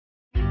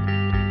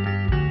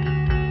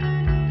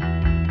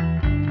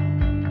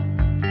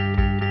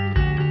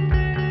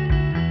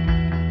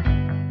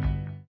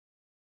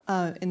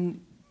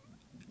In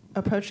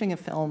approaching a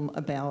film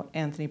about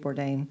Anthony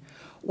Bourdain,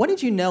 what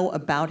did you know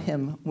about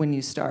him when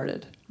you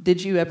started?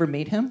 Did you ever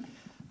meet him?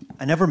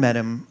 I never met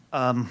him.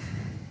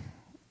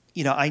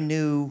 You know, I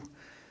knew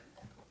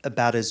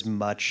about as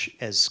much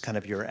as kind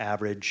of your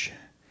average.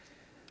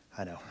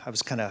 I know,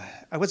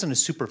 I wasn't a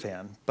super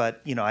fan,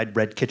 but you know, I'd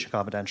read Kitchen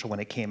Confidential when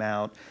it came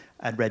out.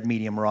 I'd read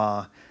Medium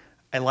Raw.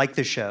 I liked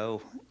the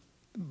show,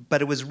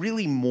 but it was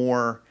really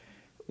more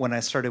when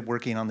I started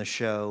working on the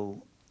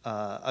show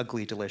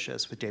Ugly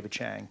Delicious with David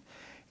Chang.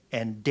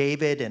 And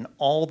David and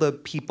all the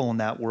people in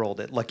that world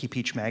at Lucky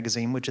Peach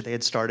magazine, which they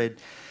had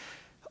started,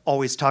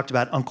 always talked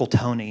about Uncle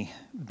Tony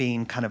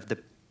being kind of the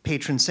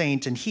patron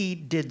saint, and he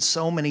did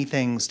so many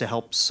things to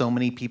help so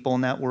many people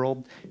in that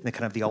world, in the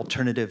kind of the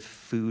alternative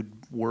food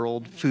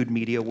world, food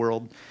media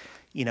world.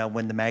 You know,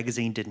 when the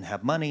magazine didn't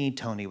have money,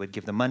 Tony would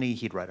give them money,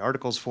 he'd write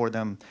articles for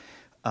them.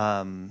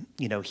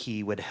 You know,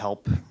 he would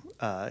help,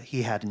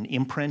 he had an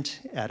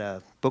imprint at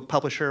a book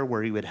publisher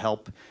where he would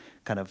help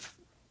kind of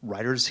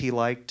writers he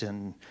liked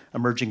and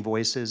emerging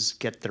voices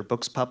get their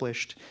books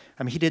published.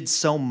 I mean, he did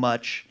so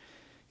much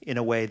in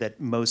a way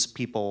that most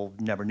people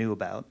never knew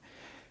about.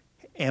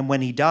 And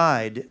when he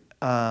died,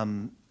 a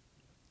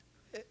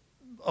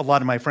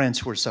lot of my friends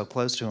who were so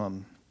close to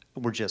him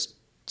were just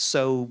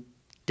so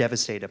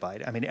devastated by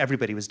it. I mean,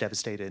 everybody was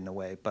devastated in a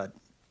way, but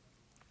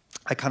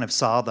I kind of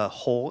saw the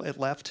hole it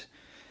left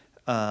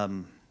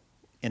in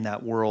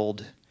that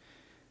world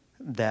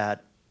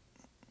that,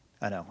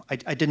 I don't know,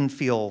 I didn't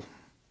feel,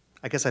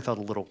 I guess I felt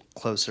a little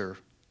closer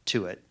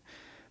to it.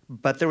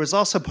 But there was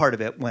also part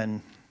of it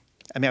when,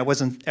 I mean, I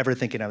wasn't ever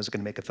thinking I was going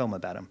to make a film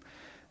about him.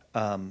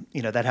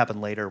 You know, that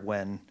happened later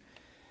when,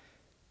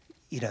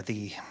 you know,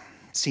 the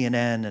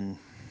CNN and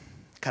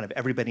kind of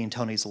everybody in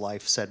Tony's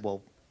life said,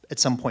 well, at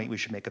some point we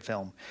should make a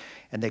film.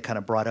 And they kind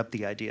of brought up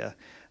the idea.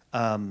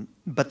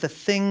 But the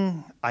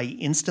thing I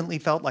instantly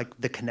felt, like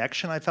the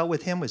connection I felt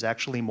with him was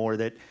actually more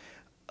that,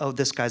 oh,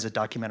 this guy's a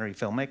documentary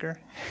filmmaker,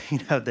 you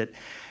know,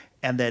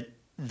 and that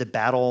the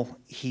battle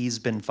he's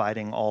been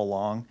fighting all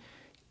along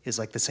is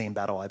like the same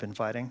battle I've been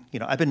fighting. You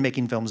know, I've been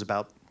making films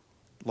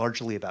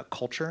largely about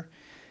culture,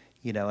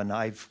 you know, and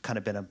I've kind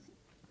of been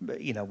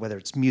you know, whether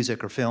it's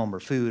music or film or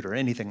food or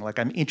anything, like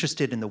I'm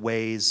interested in the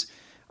ways,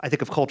 I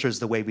think of culture as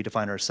the way we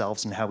define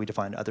ourselves and how we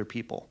define other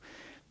people.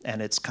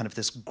 And it's kind of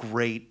this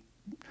great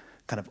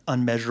kind of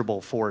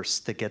unmeasurable force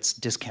that gets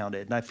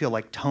discounted. And I feel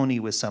like Tony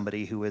was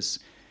somebody who was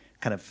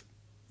kind of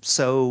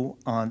so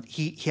on,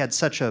 he had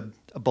such a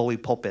bully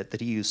pulpit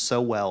that he used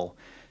so well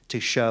to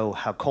show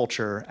how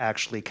culture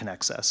actually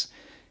connects us.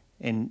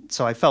 And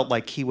so I felt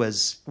like he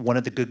was one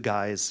of the good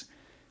guys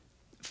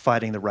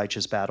fighting the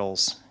righteous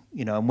battles,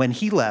 you know. And when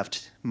he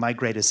left, my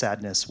greatest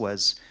sadness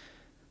was,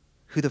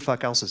 who the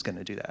fuck else is going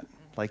to do that?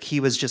 Like, he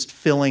was just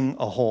filling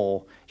a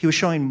hole. He was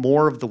showing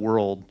more of the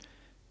world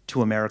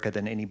to America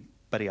than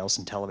anybody else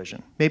in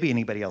television, maybe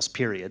anybody else,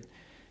 period,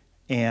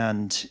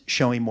 and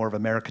showing more of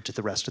America to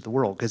the rest of the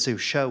world, because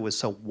his show was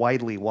so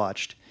widely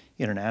watched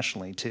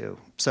internationally too.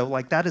 So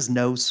like, that is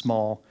no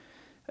small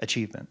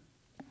achievement.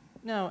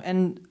 No,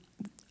 and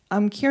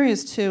I'm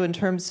curious too in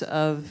terms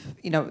of,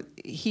 you know,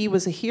 he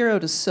was a hero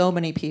to so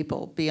many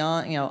people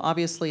beyond, you know,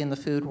 obviously in the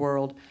food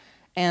world,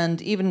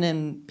 and even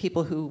in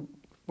people who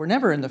were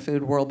never in the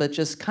food world, but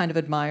just kind of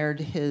admired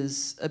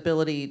his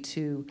ability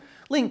to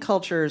link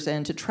cultures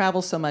and to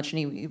travel so much,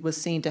 and he was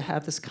seen to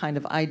have this kind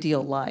of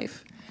ideal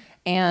life.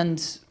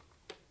 And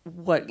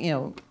what, you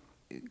know,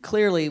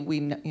 clearly we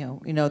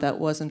know that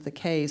wasn't the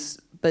case,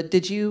 but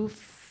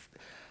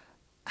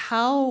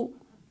how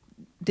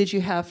did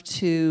you have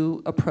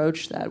to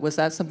approach that? Was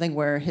that something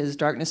where his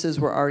darknesses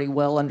were already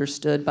well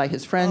understood by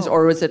his friends,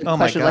 or was it a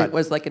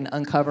question like an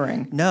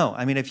uncovering? No,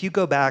 I mean, if you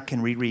go back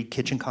and reread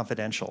Kitchen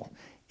Confidential,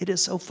 it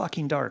is so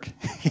fucking dark.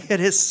 It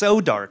is so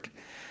dark.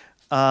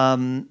 I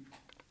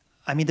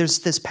mean, there's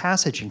this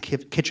passage in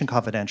Kitchen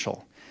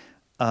Confidential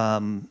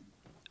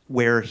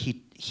where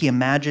he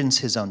imagines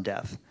his own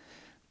death.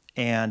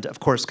 And of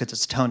course, because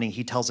it's Tony,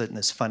 he tells it in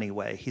this funny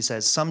way. He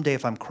says, someday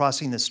if I'm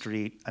crossing the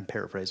street, I'm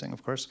paraphrasing,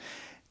 of course,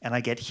 and I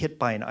get hit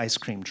by an ice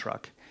cream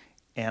truck,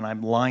 and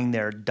I'm lying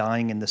there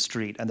dying in the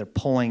street, and they're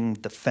pulling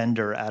the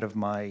fender out of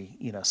my,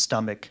 you know,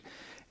 stomach,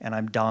 and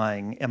I'm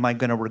dying, am I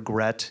going to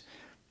regret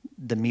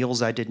the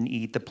meals I didn't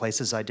eat, the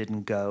places I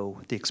didn't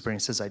go, the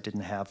experiences I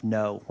didn't have?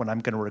 No. What I'm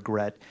going to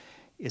regret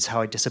is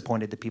how I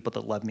disappointed the people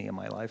that love me in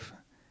my life.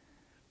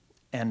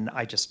 And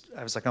I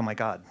was like, oh my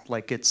God,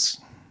 like, it's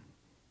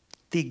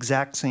the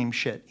exact same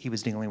shit he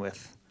was dealing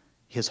with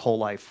his whole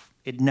life.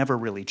 It never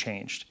really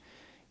changed.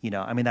 You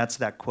know, I mean, that's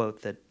that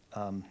quote that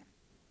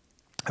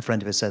a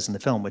friend of his says in the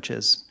film, which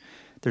is,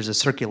 there's a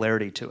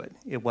circularity to it.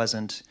 It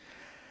wasn't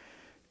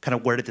kind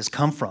of, where did this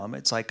come from?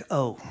 It's like,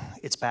 oh,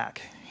 it's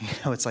back. You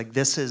know, it's like,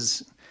 this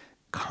is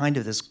kind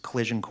of this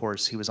collision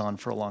course he was on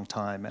for a long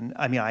time. And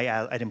I mean,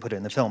 I didn't put it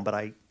in the film, but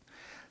I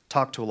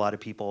talked to a lot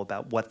of people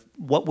about what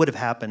would have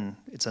happened.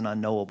 It's an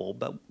unknowable,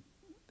 but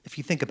if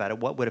you think about it,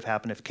 what would have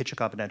happened if Kitchen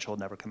Confidential had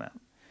never come out?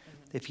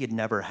 If he had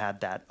never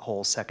had that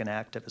whole second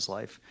act of his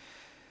life?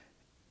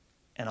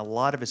 And a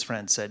lot of his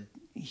friends said,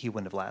 he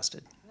wouldn't have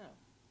lasted. No.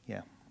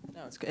 Yeah.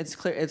 No, it's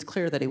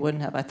clear that he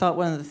wouldn't have. I thought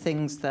one of the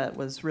things that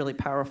was really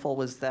powerful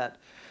was that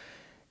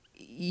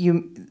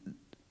you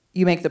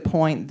make the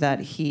point that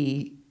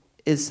he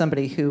is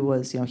somebody who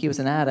was, he was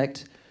an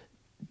addict,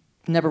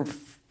 never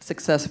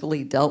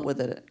successfully dealt with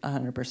it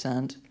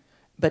 100%,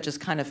 but just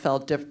kind of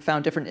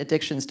found different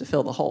addictions to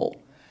fill the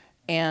hole.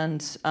 And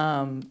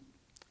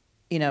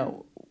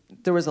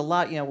there was a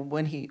lot,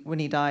 when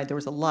he died, there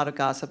was a lot of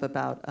gossip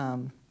about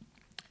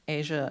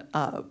Asia,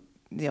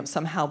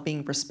 somehow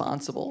being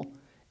responsible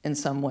in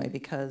some way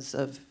because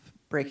of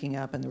breaking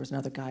up, and there was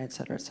another guy, et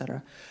cetera, et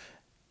cetera.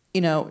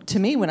 To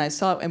me, when I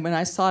saw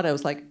it, I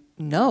was like,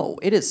 no,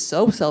 it is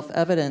so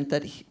self-evident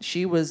that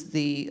she was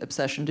the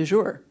obsession du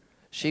jour.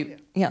 She,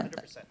 yeah.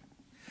 100%.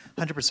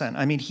 100%.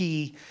 I mean,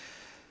 he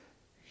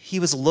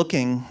was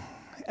looking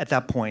at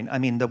that point. I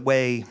mean, the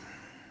way,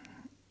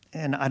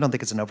 and I don't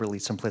think it's an overly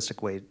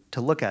simplistic way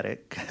to look at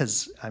it,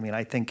 because, I mean,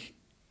 I think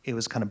it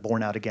was kind of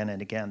borne out again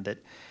and again that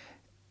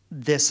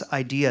this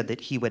idea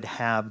that he would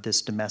have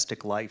this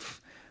domestic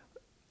life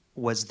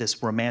was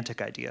this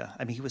romantic idea.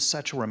 I mean, he was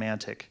such a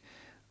romantic,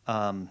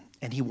 and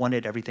he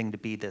wanted everything to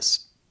be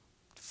this,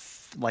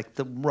 like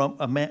the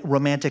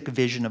romantic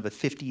vision of a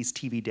 50s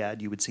TV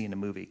dad you would see in a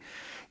movie.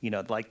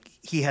 Like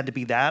he had to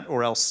be that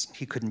or else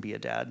he couldn't be a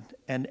dad.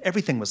 And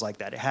everything was like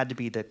that. It had to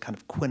be the kind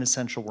of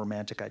quintessential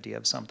romantic idea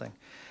of something.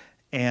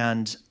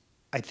 And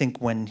I think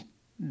when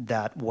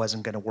that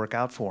wasn't going to work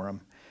out for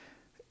him,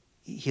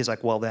 he's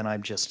like, well, then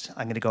I'm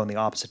going to go in the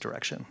opposite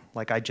direction.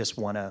 Like, I just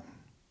want to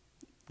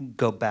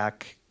go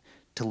back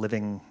to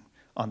living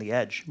on the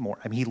edge more.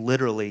 I mean, he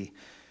literally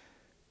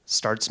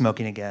starts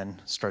smoking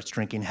again, starts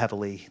drinking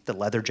heavily. The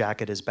leather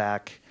jacket is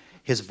back.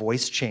 His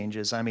voice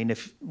changes. I mean,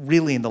 if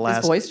really in the last...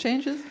 His voice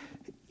changes?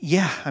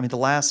 Yeah. I mean,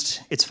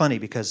 it's funny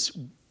because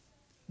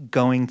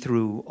going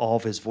through all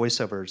of his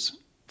voiceovers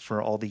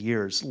for all the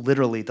years,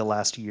 literally the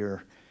last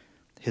year,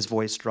 his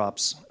voice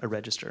drops a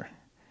register.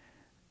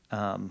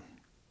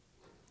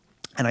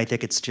 And I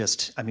think it's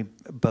just, I mean,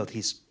 both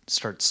he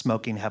starts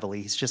smoking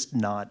heavily. He's just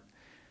not,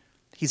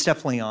 he's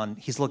definitely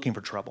he's looking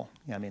for trouble.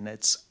 I mean,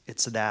 it's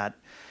that,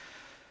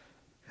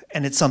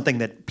 and it's something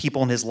that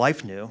people in his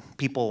life knew.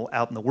 People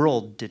out in the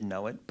world didn't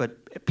know it,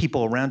 but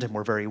people around him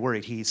were very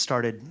worried. He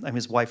started, I mean,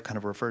 his wife kind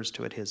of refers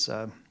to it,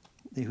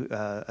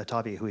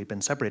 Atavia, who he'd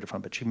been separated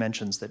from, but she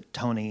mentions that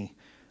Tony,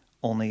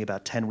 only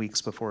about 10 weeks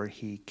before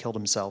he killed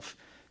himself,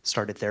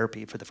 started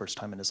therapy for the first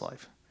time in his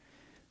life.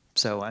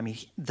 So, I mean,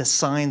 the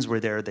signs were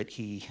there that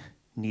he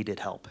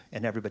needed help,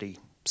 and everybody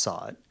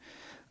saw it.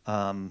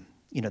 The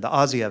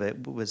Aussie of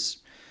it was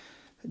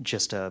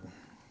just a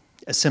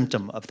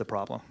symptom of the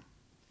problem.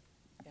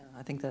 Yeah,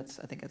 I think that's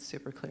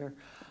super clear.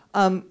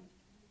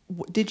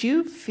 Did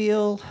you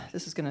feel,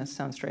 this is going to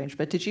sound strange,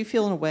 but did you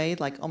feel in a way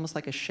like almost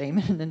like a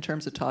shaman in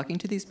terms of talking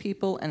to these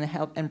people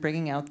and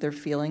bringing out their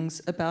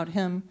feelings about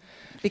him?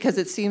 Because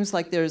it seems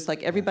like there's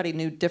like everybody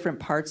knew different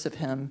parts of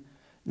him.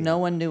 No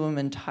one knew him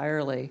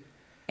entirely.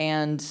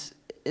 And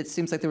it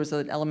seems like there was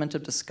an element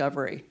of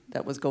discovery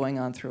that was going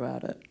on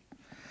throughout it.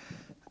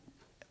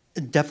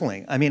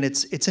 Definitely. I mean,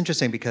 it's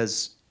interesting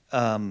because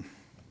the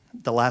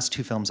last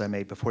two films I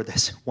made before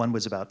this, one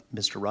was about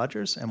Mr.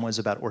 Rogers and one was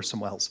about Orson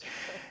Welles.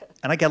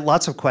 And I get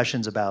lots of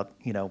questions about,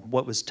 how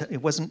was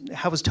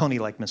Tony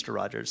like Mr.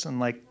 Rogers? And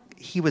like,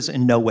 he was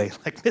in no way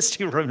like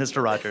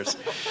Mr. Rogers.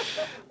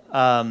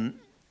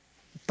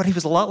 But he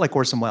was a lot like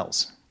Orson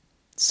Welles,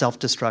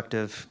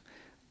 self-destructive,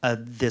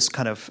 this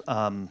kind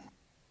of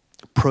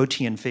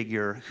protean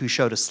figure who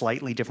showed a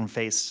slightly different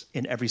face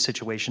in every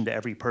situation to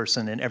every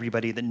person, and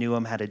everybody that knew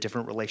him had a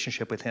different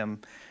relationship with him.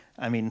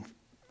 I mean,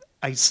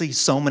 I see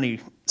so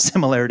many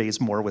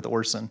similarities more with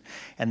Orson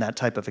and that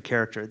type of a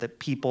character that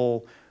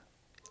people,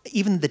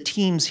 even the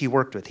teams he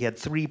worked with, he had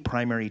three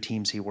primary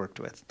teams he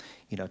worked with,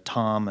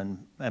 Tom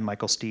and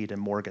Michael Steed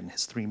and Morgan,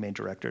 his three main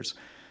directors.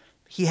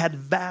 He had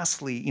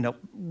vastly,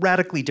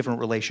 radically different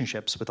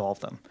relationships with all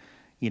of them.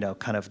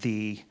 Kind of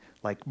the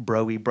like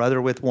bro-y brother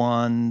with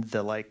one,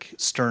 the like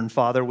stern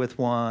father with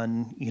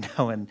one,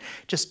 and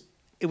just,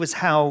 it was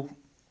how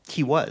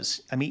he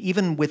was. I mean,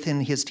 even within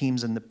his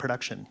teams in the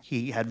production,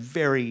 he had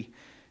very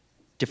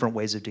different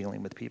ways of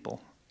dealing with people.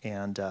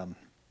 And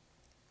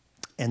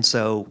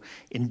so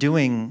in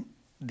doing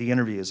the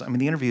interviews, I mean,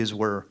 the interviews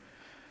were,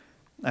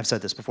 I've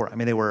said this before, I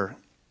mean, they were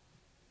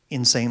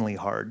insanely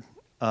hard.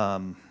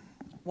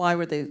 Why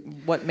were they,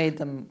 what made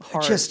them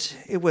hard?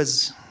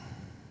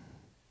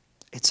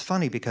 It's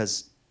funny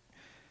because,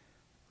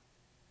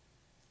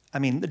 I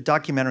mean, the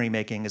documentary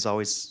making is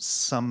always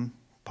some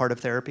part of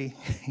therapy.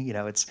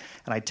 And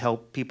I tell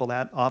people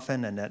that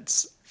often, and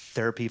that's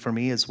therapy for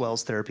me as well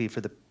as therapy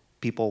for the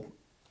people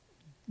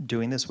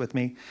doing this with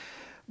me.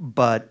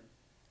 But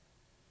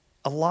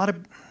a lot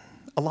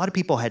of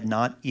people had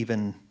not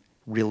even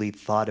really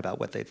thought about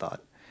what they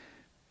thought.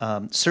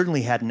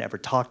 Certainly hadn't ever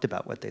talked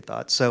about what they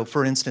thought. So,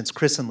 for instance,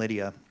 Chris and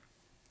Lydia,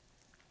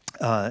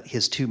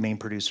 his two main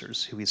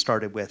producers, who he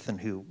started with and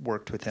who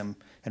worked with him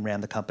and ran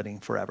the company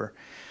forever,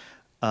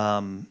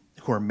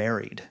 who are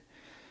married.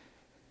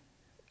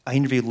 I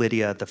interviewed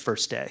Lydia the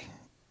first day,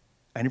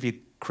 I interviewed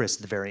Chris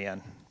at the very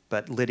end,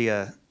 but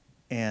Lydia,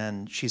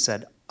 and she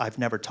said, I've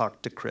never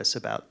talked to Chris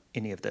about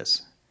any of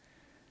this.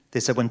 They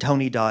said when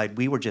Tony died,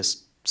 we were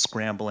just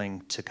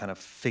scrambling to kind of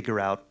figure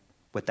out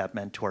what that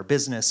meant to our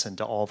business and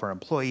to all of our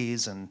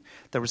employees, and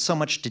there was so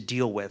much to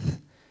deal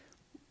with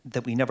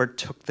that we never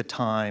took the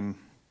time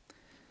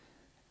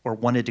or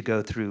wanted to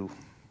go through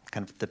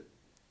kind of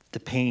the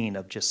pain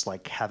of just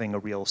like having a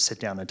real sit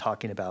down and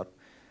talking about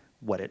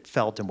what it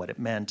felt and what it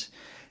meant.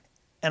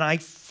 And I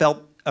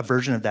felt a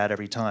version of that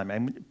every time. I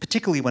mean,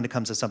 particularly when it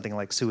comes to something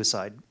like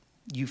suicide,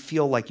 you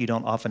feel like you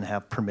don't often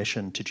have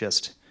permission to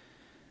just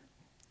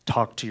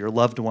talk to your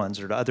loved ones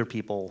or to other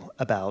people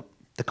about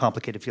the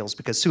complicated feels,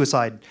 because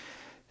suicide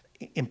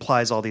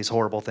implies all these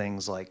horrible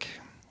things like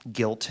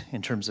guilt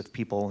in terms of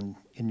people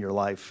in your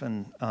life.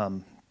 And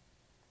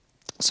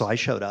so I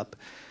showed up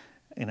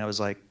and I was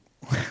like,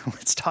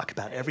 let's talk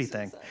about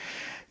everything.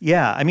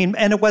 Yeah, I mean,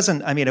 and it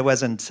wasn't,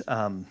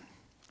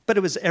 but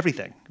it was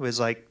everything. It was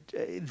like,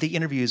 the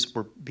interviews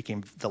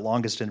became the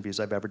longest interviews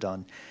I've ever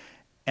done.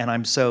 And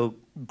I'm so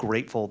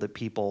grateful that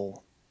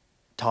people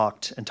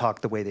talked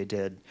the way they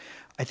did.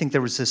 I think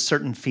there was this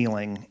certain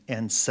feeling,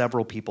 and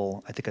several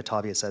people, I think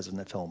Ottavia says in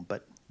the film,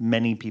 but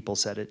many people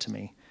said it to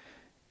me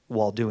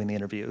while doing the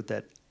interview,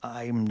 that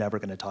I'm never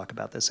going to talk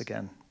about this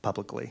again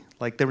publicly.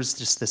 Like, there was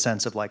just the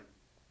sense of like,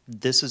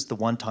 this is the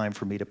one time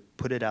for me to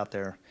put it out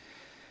there,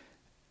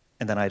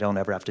 and then I don't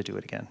ever have to do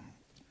it again.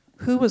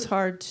 Who was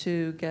hard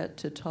to get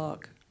to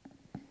talk?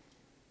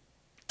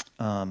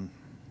 I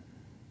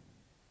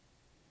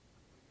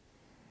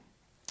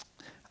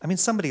mean,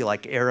 somebody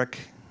like Eric.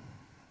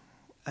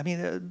 I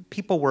mean,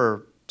 people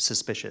were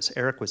suspicious.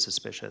 Eric was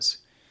suspicious.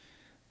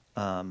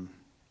 And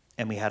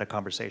we had a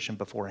conversation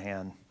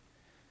beforehand.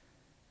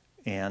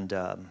 And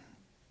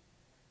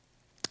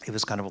it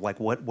was kind of like,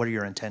 what are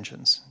your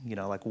intentions? You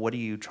know, like, what are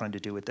you trying to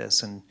do with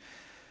this?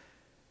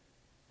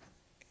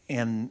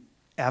 And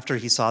after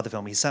he saw the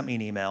film, he sent me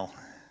an email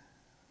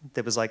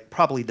that was like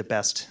probably the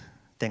best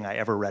thing I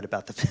ever read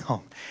about the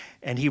film.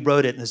 And he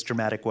wrote it in this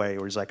dramatic way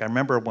where he's like, I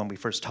remember when we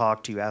first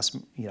talked, I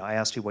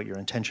asked you what your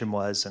intention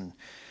was, and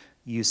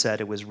you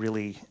said it was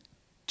really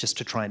just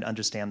to try and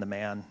understand the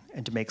man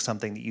and to make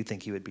something that you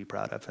think he would be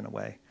proud of in a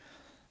way.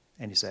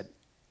 And he said,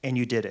 and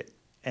you did it.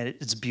 And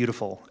it's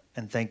beautiful,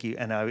 and thank you.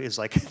 And I was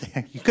like,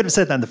 you could have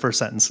said that in the first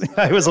sentence.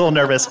 I was a little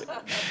nervous.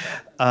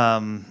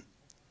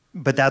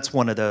 But that's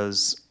one of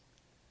those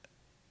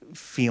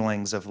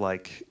feelings of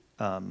like,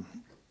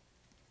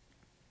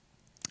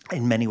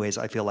 in many ways,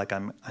 I feel like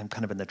I'm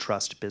kind of in the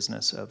trust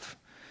business of,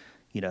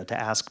 to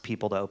ask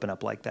people to open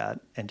up like that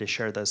and to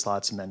share those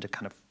thoughts and then to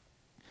kind of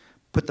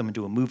put them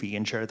into a movie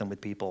and share them with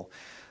people.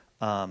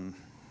 You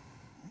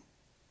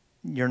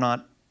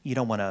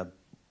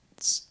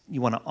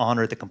want to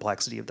honor the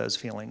complexity of those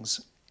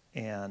feelings.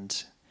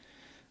 And,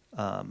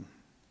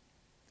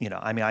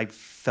 I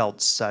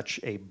felt such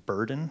a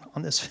burden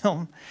on this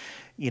film,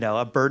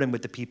 a burden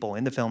with the people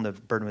in the film, the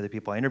burden with the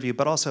people I interviewed,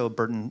 but also a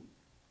burden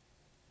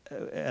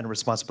and a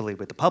responsibility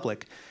with the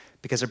public,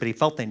 because everybody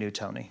felt they knew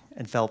Tony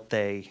and felt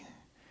that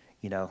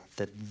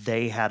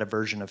they had a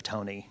version of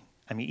Tony.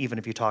 I mean, even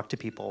if you talk to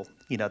people,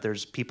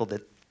 there's people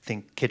that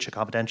think Kitchen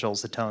Confidential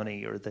is the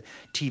Tony or the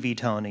TV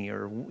Tony,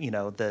 or,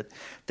 that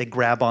they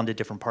grab onto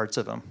different parts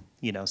of him,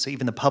 So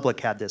even the public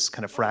had this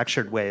kind of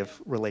fractured way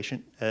of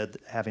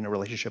having a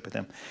relationship with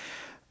him.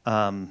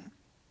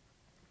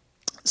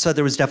 So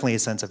there was definitely a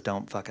sense of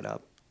don't fuck it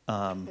up.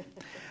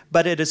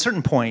 But at a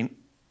certain point,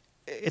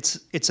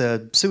 it's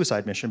a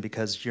suicide mission,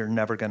 because you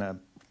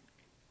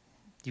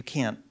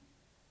can't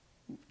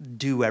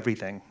do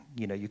everything.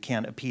 You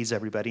can't appease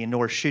everybody, and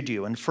nor should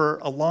you. And for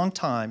a long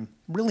time,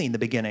 really in the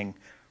beginning,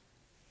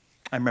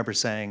 I remember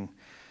saying,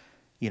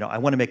 I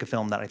want to make a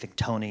film that I think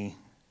Tony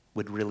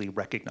would really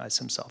recognize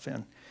himself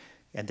in,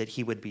 and that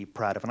he would be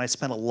proud of. And I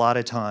spent a lot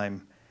of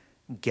time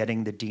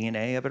getting the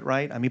DNA of it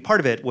right. I mean, part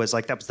of it was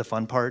like, that was the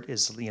fun part,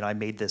 is, I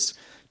made this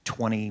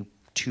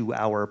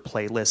 22-hour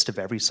playlist of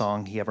every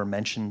song he ever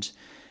mentioned,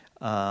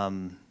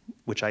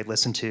 which I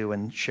listened to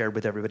and shared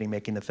with everybody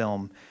making the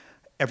film.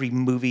 Every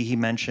movie he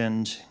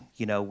mentioned,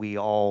 we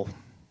all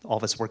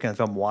of us working on the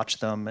film watched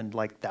them, and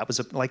like that was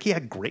he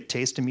had great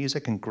taste in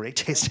music and great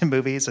taste in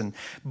movies and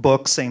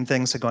books. Same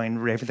thing, so going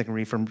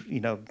everything from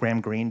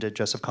Graham Greene to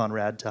Joseph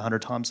Conrad to Hunter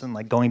Thompson,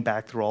 like going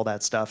back through all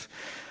that stuff,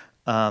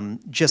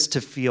 just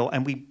to feel.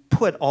 And we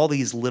put all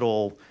these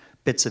little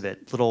bits of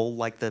it,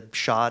 like the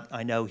shot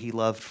I know he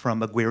loved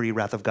from Aguirre,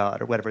 Wrath of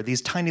God, or whatever,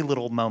 these tiny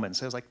little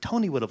moments. I was like,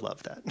 Tony would have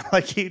loved that.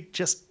 Like, he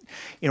just,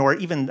 or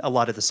even a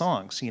lot of the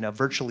songs,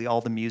 virtually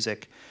all the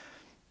music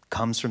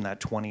comes from that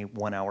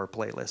 21-hour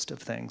playlist of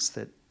things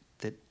that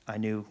I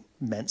knew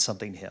meant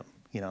something to him.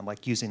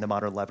 Like using the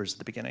Modern Lovers at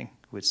the beginning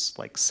was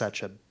like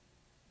such a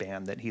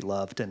band that he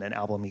loved, and an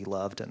album he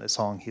loved, and a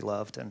song he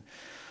loved. And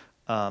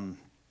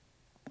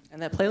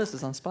that playlist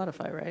is on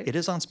Spotify, right? It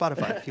is on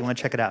Spotify if you want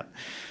to check it out.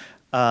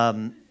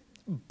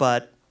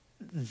 But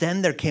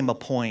then there came a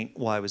point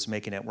while I was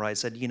making it where I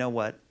said, you know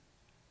what?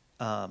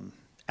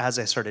 As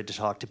I started to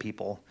talk to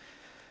people,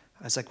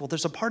 I was like, well,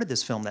 there's a part of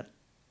this film that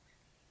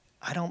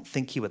I don't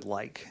think he would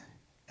like,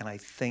 and I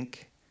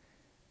think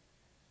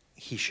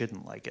he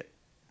shouldn't like it,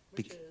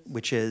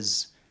 which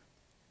is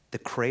the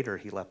crater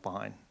he left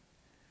behind.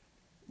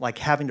 Like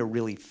having to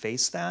really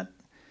face that.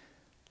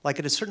 Like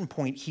at a certain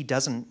point, he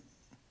doesn't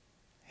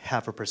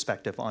have a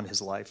perspective on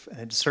his life. And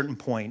at a certain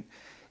point,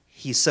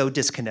 he's so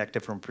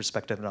disconnected from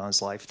perspective on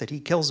his life that he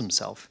kills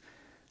himself,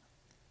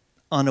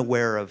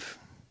 unaware of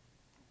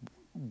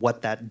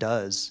what that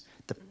does,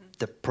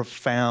 the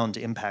profound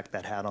impact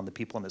that had on the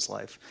people in his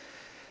life.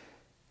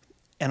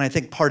 And I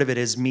think part of it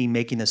is me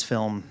making this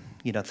film,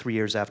 3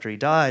 years after he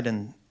died,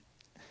 and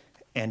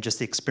just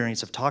the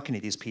experience of talking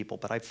to these people.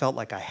 But I felt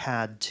like I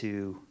had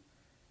to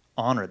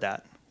honor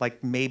that.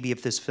 Like maybe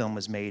if this film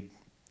was made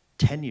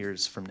 10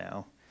 years from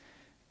now,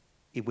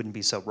 it wouldn't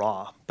be so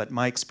raw. But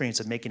my experience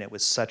of making it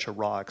was such a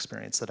raw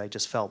experience that I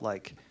just felt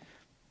like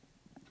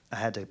I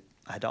had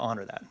to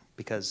honor that,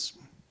 because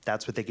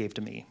that's what they gave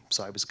to me.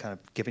 So I was kind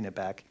of giving it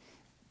back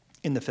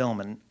in the film.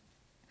 And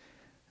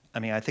I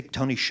mean, I think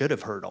Tony should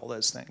have heard all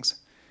those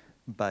things,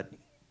 but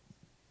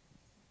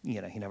he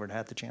never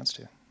had the chance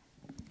to.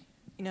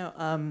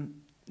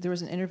 There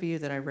was an interview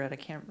that I read, I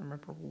can't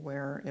remember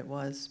where it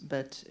was,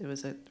 but there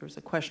was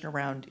a question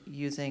around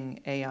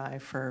using AI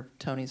for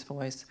Tony's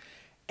voice.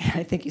 And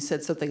I think you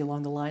said something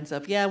along the lines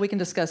of, yeah, we can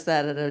discuss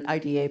that at an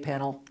IDA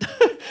panel.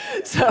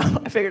 So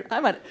I figured I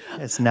might.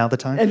 It's now the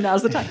time? And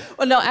now's the time.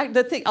 Well, no,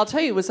 the thing, I'll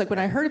tell you, was like when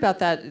I heard about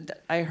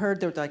that, I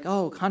heard they were like,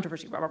 oh,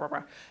 controversy, blah, blah, blah,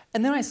 blah.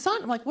 And then I saw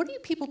it, I'm like, what are you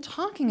people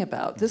talking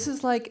about? This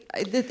is like,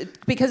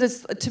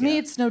 because to me,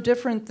 it's no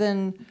different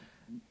than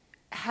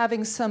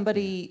having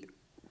somebody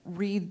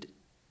read.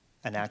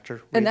 An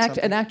actor? An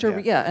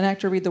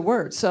actor read the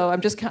words. So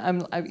I'm just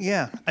kind of...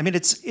 Yeah, I mean,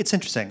 it's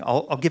interesting.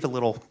 I'll give a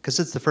little, because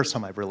it's the first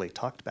time I've really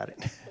talked about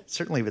it,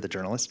 certainly with a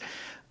journalist,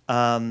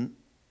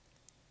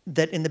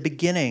 that in the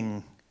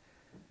beginning,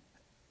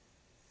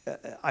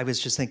 I was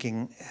just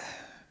thinking,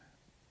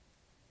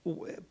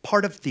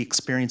 part of the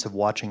experience of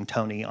watching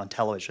Tony on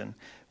television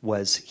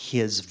was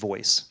his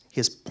voice.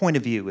 His point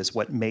of view is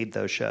what made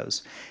those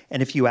shows.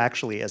 And if you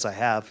actually, as I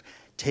have,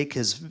 take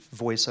his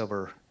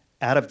voiceover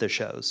out of the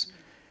shows,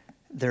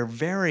 they're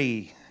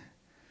very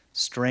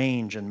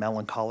strange and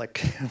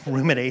melancholic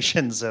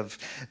ruminations of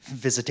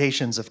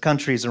visitations of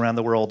countries around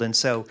the world. And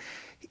so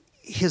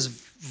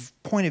his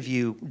point of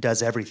view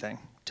does everything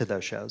to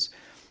those shows.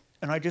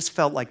 And I just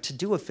felt like to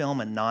do a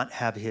film and not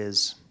have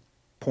his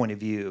point of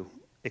view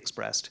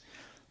expressed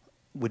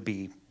would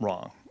be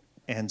wrong.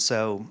 And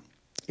so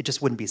it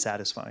just wouldn't be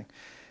satisfying.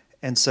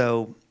 And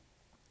so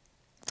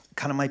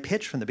kind of my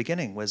pitch from the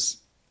beginning was,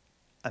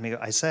 I mean,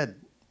 I said,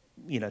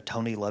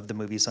 Tony loved the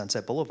movie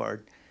Sunset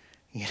Boulevard.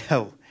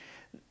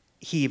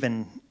 He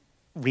even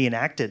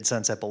reenacted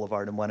Sunset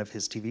Boulevard in one of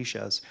his TV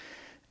shows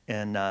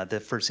in the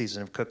first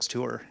season of Cook's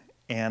Tour.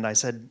 And I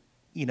said,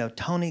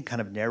 Tony kind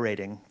of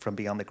narrating from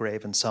Beyond the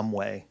Grave in some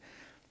way,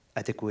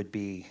 I think would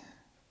be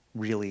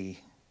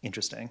really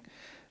interesting.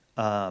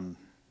 And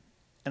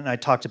I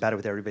talked about it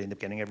with everybody in the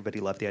beginning. Everybody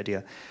loved the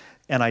idea.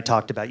 And I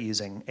talked about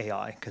using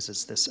AI, because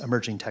it's this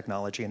emerging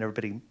technology, and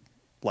everybody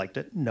liked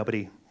it.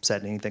 Nobody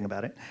said anything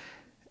about it.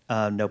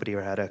 Nobody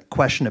ever had a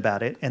question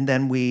about it. And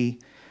then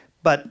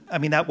but I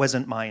mean, that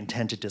wasn't my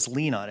intent to just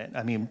lean on it.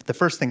 I mean, the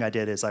first thing I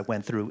did is I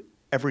went through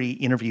every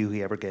interview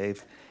he ever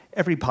gave,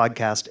 every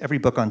podcast, every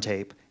book on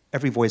tape,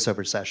 every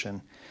voiceover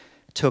session,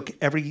 took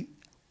every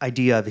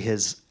idea of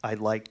his I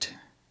liked,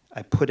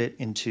 I put it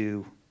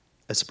into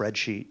a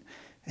spreadsheet,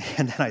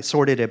 and then I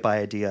sorted it by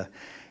idea.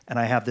 And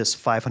I have this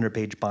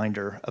 500-page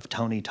binder of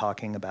Tony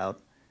talking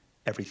about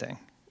everything.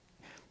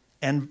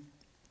 And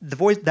the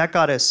voice, that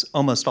got us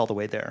almost all the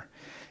way there.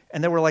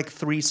 And there were like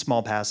 3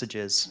 small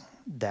passages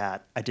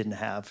that I didn't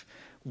have.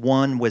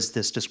 One was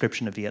this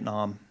description of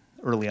Vietnam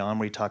early on,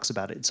 where he talks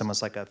about it. It's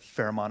almost like a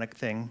pheromonic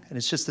thing. And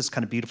it's just this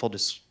kind of beautiful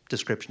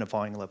description of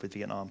falling in love with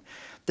Vietnam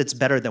that's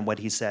better than what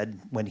he said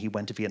when he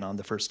went to Vietnam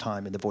the first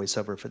time in the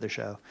voiceover for the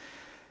show.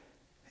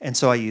 And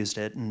so I used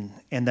it. And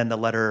then the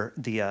letter,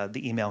 the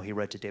email he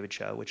wrote to David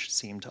Cho, which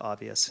seemed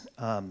obvious.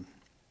 And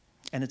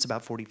it's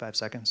about 45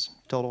 seconds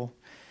total.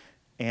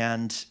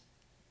 And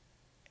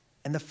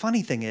the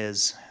funny thing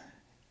is,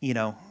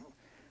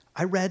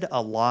 I read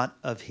a lot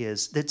of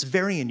his, it's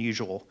very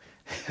unusual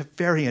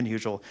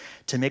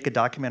to make a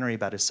documentary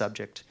about a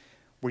subject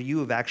where you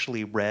have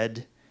actually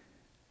read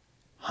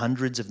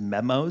hundreds of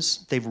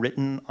memos they've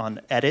written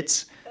on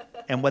edits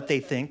and what they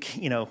think,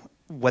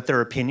 what their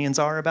opinions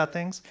are about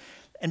things.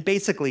 And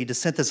basically to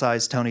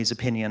synthesize Tony's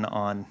opinion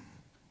on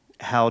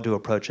how to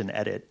approach an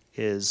edit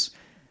is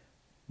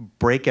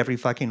break every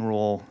fucking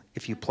rule.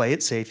 If you play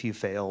it safe, you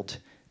failed.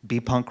 Be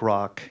punk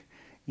rock.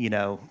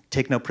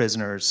 Take no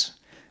prisoners,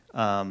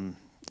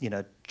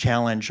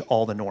 challenge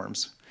all the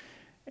norms.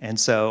 And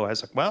so I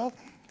was like, well,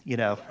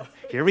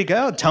 here we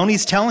go.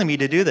 Tony's telling me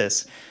to do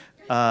this.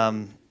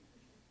 And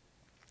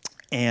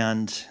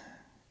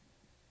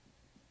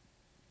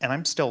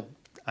I'm still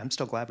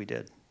glad we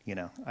did.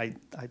 I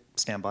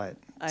stand by it.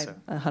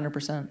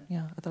 100%.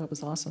 Yeah, I thought it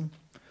was awesome.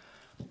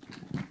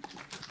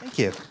 Thank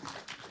you.